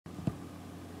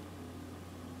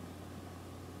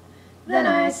Then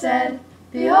I said,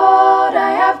 Behold,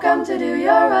 I have come to do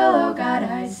your will, O God.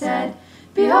 I said,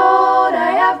 Behold,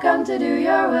 I have come to do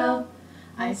your will.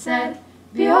 I said,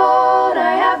 Behold,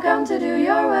 I have come to do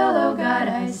your will, O God.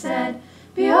 I said,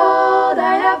 Behold,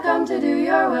 I have come to do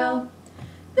your will.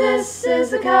 This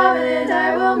is the covenant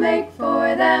I will make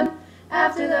for them.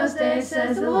 After those days,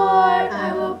 says the Lord,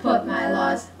 I will put my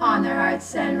laws on their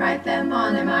hearts and write them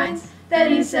on their minds.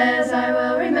 Then he says, I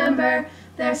will remember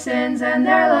their sins and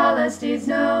their lawless deeds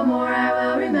no more. I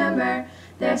will remember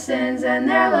their sins and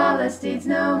their lawless deeds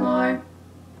no more.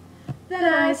 Then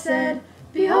I said,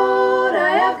 Behold,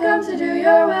 I have come to do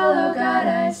your will, O God.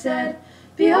 I said,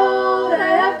 Behold, I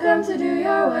have come to do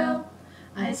your will.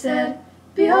 I said,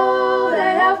 Behold,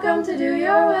 I have come to do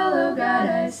your will, O God.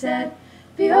 I said,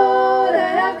 Behold, I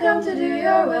have come to do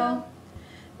your will.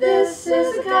 This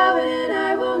is the covenant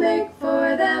I will make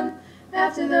for them.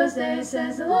 After those days,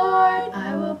 says the Lord,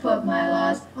 I will put my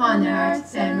laws on their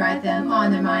hearts and write them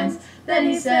on their minds. Then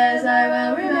he says, I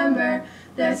will remember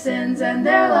their sins and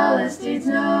their lawless deeds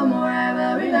no more. I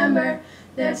will remember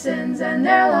their sins and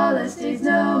their lawless deeds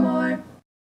no more.